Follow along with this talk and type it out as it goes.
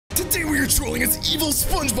Today we are trolling as evil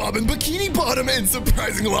SpongeBob and Bikini Bottom and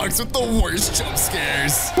surprising Locks with the worst jump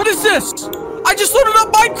scares. What is this? I just loaded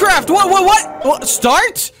up Minecraft. What?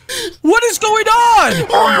 Start? What is going on?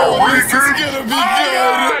 Oh, this is gonna be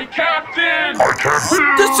good. Captain!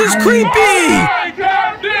 This is creepy.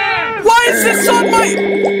 Captain! Why is this on my...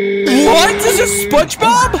 What? Is this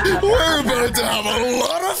SpongeBob? We're about to have a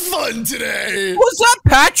lot of fun today. Was that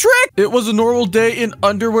Patrick? It was a normal day in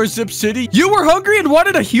Underwear Zip City. You were hungry and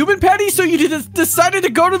wanted a human patty, so you decided to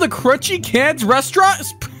go to the Crunchy Cans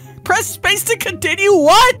restaurant? Press space to continue?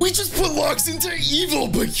 What? We just put Locks into evil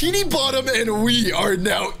Bikini Bottom and we are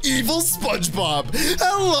now evil SpongeBob.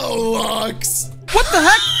 Hello, Locks. What the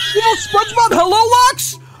heck? Evil SpongeBob? Hello,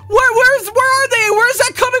 Locks? Where are they? Where is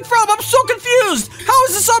that coming from? I'm so confused. How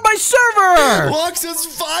is this on my server? Locks has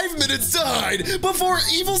 5 minutes to hide before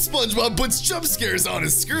evil SpongeBob puts jump scares on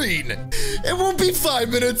his screen. It won't be 5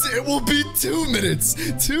 minutes. It will be 2 minutes.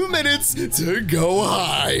 2 minutes to go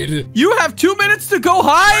hide. You have 2 minutes to go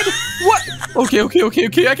hide? What? Okay.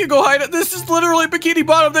 I can go hide. This is literally Bikini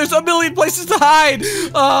Bottom. There's a million places to hide.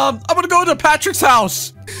 I'm gonna go to Patrick's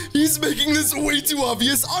house. He's making this way too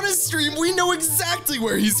obvious. On his stream, we know exactly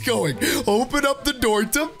where he's going. Open up the door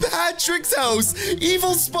to Patrick's house.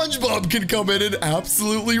 Evil SpongeBob can come in and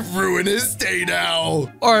absolutely ruin his day now.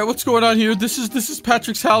 All right, what's going on here? This is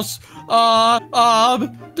Patrick's house.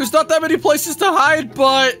 There's not that many places to hide,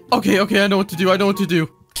 but okay, I know what to do.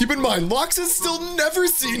 Keep in mind, Locks has still never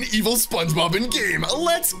seen evil SpongeBob in game.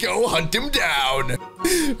 Let's go hunt him down.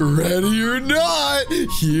 Ready or not,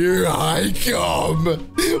 here I come.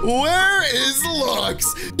 Where is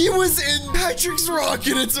Locks? He was in Patrick's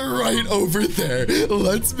rocket. It's right over there.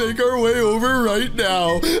 Let's make our way over right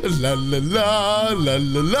now. La la la, la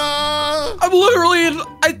la la. I'm literally in,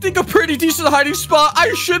 I think, a pretty decent hiding spot.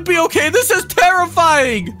 I should be okay. This is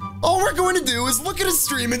terrifying. All we're going to do is look at his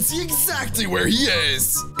stream and see exactly where he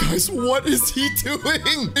is. Guys, what is he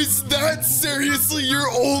doing? Is that seriously your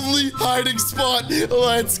only hiding spot?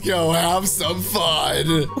 Let's go have some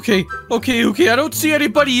fun. Okay. I don't see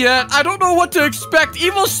anybody yet. I don't know what to expect.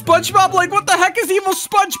 Evil SpongeBob? Like, what the heck is evil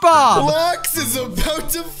SpongeBob? Locks is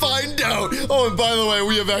about to find out. Oh, and by the way,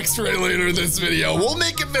 we have X-ray later in this video. We'll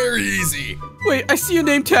make it very easy. Wait, I see a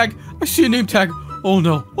name tag. Oh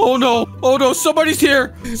no, somebody's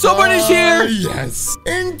here. Somebody's here. Yes.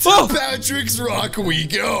 Into Patrick's rock we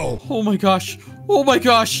go. Oh my gosh.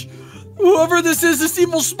 Whoever this is, this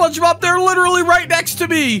evil SpongeBob, they're literally right next to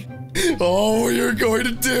me. All you're going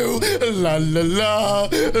to do, la la la,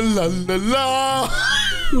 la la la.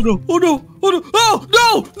 Oh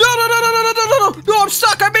no, I'm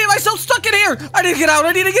stuck. I made myself stuck in here. I need to get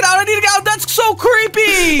out. That's so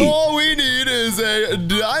creepy. All we need is a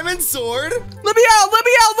diamond sword. Let me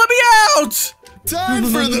out. Time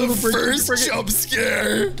for the first jump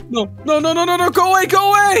scare. No,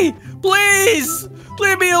 go away. Please,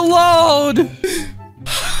 leave me alone.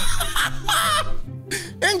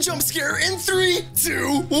 And jump scare in 3,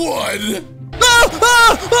 2, 1.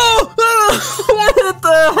 What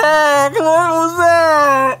the heck? What was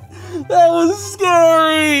that? That was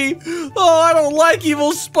scary. Oh, I don't like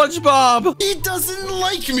evil SpongeBob. He doesn't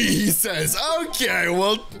like me, he says. Okay,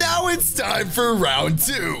 well, now it's time for round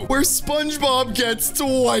 2, where SpongeBob gets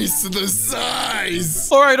twice the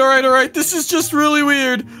size. All right. This is just really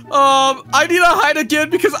weird. I need to hide again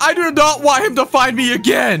because I do not want him to find me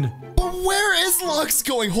again. But where is Locks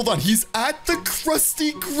going? Hold on, he's at the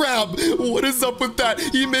Krusty Krab. What is up with that?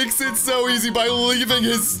 He makes it so easy by leaving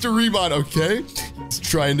his stream on, okay? He's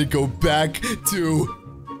trying to go back to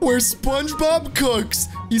where SpongeBob cooks.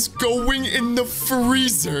 He's going in the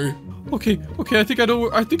freezer. Okay, I think I know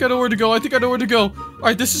where to go. All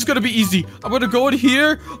right, this is gonna be easy. I'm gonna go in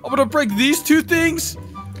here. I'm gonna break these 2 things.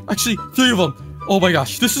 Actually, 3 of them. Oh my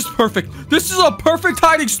gosh, this is perfect. This is a perfect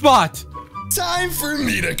hiding spot. Time for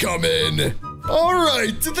me to come in. All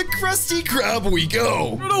right, to the Krusty Krab we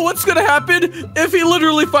go. I don't know what's gonna happen if he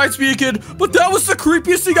literally fights me again, but that was the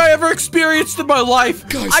creepiest thing I ever experienced in my life.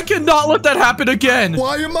 Guys, I cannot let that happen again.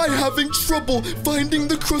 Why am I having trouble finding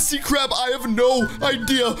the Krusty Krab? I have no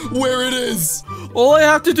idea where it is. All I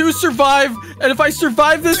have to do is survive, and if I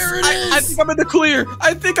survive this, There it I is. think I'm in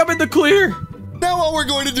the clear. Now all we're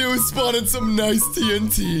going to do is spawn in some nice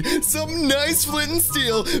TNT, some nice flint and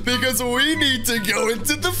steel, because we need to go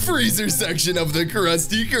into the freezer section of the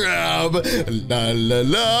Krusty Krab. La la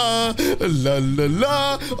la, la la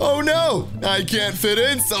la. Oh no, I can't fit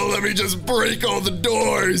in, so let me just break all the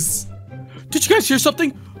doors. Did you guys hear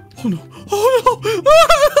something? Oh no,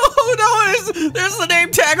 there's the name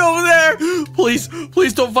tag over there. Please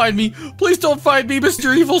don't find me.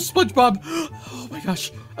 Mr. Evil SpongeBob. Oh my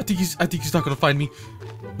gosh. I think he's not gonna find me.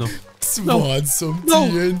 No. Spawn some No.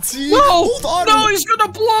 TNT. No! Hold on. No, he's gonna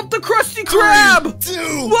blow up the Krusty Krab! 3,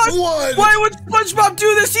 2, What? 1. Why would SpongeBob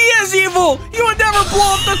do this? He is evil! He would never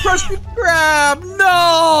blow up the Krusty Krab!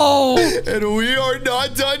 No! And we are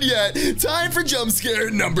not done yet. Time for jump scare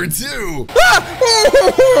number 2.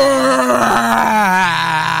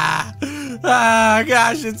 Ah,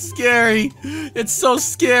 gosh, it's scary. It's so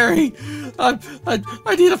scary. I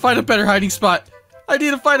need to find a better hiding spot. I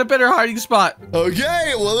need to find a better hiding spot.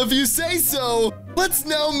 Okay, well, if you say so, let's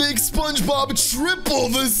now make SpongeBob triple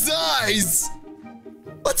the size.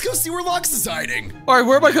 Let's go see where Lox is hiding. All right,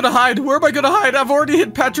 where am I gonna hide? Where am I gonna hide? I've already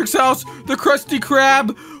hit Patrick's house, the Krusty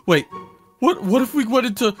Krab. Wait, what if we went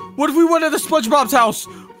into SpongeBob's house?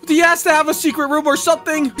 He has to have a secret room or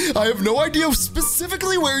something. I have no idea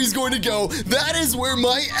specifically where he's going to go. That is where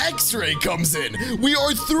my X-ray comes in. We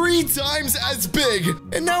are 3 times as big.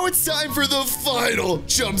 And now it's time for the final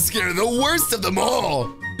jump scare, the worst of them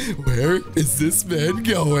all. Where is this man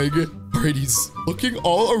going? All right, he's looking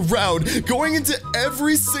all around, going into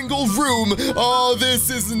every single room. Oh, this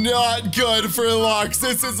is not good for Lox.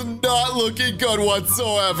 This is not looking good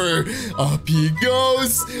whatsoever. Up he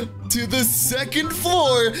goes to the 2nd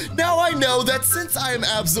floor. Now I know that since I am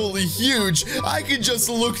absolutely huge, I can just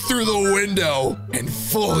look through the window and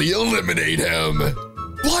fully eliminate him.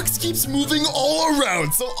 Lox keeps moving all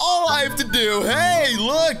around, so all I have to do, hey,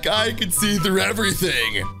 look, I can see through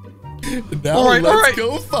everything. Now let's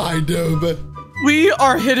go find him. We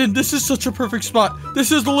are hidden. This is such a perfect spot.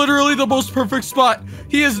 This is literally the most perfect spot.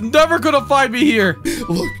 He is never gonna find me here.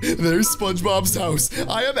 Look, there's SpongeBob's house.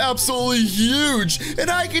 I am absolutely huge, and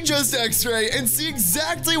I can just X-ray and see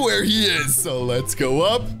exactly where he is. So let's go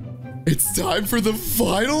up. It's time for the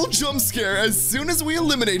final jump scare as soon as we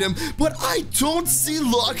eliminate him, but I don't see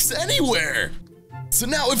Lox anywhere. So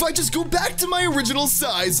now if I just go back to my original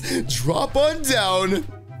size, drop on down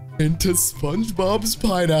into SpongeBob's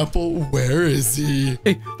pineapple, where is he?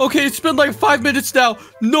 Hey, okay, it's been like 5 minutes now.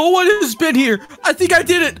 No one has been here. I think I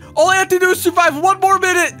did it. All I have to do is survive 1 more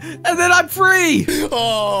minute, and then I'm free.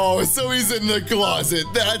 Oh, so he's in the closet.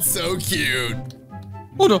 That's so cute.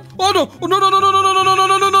 Oh no! Oh no! Oh no! No! No! No! No! No! No!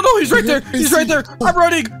 No! No! No! No! He's right there! He's right there! I'm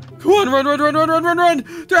running! Come on! Run! Run! Run! Run! Run! Run!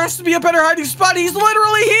 Run! There has to be a better hiding spot. He's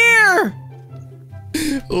literally here.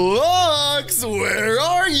 Lox, where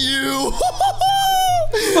are you?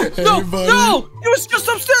 No! No! He was just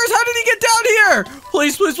upstairs. How did he get down here?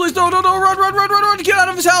 Please! Please! Please! No! No! No! Run! Run! Run! Run! Run! Get out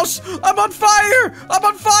of his house! I'm on fire! I'm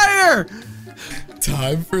on fire!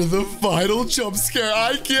 Time for the final jump scare.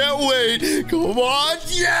 I can't wait. Come on!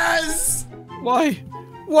 Yes! Why?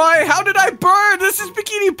 Why? How did I burn? This is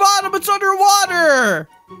Bikini Bottom. It's underwater.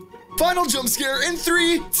 Final jump scare in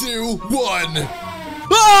 3, 2, 1.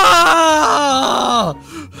 Ah!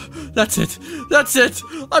 That's it. That's it.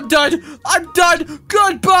 I'm done. I'm done.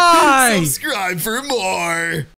 Goodbye. Subscribe for more.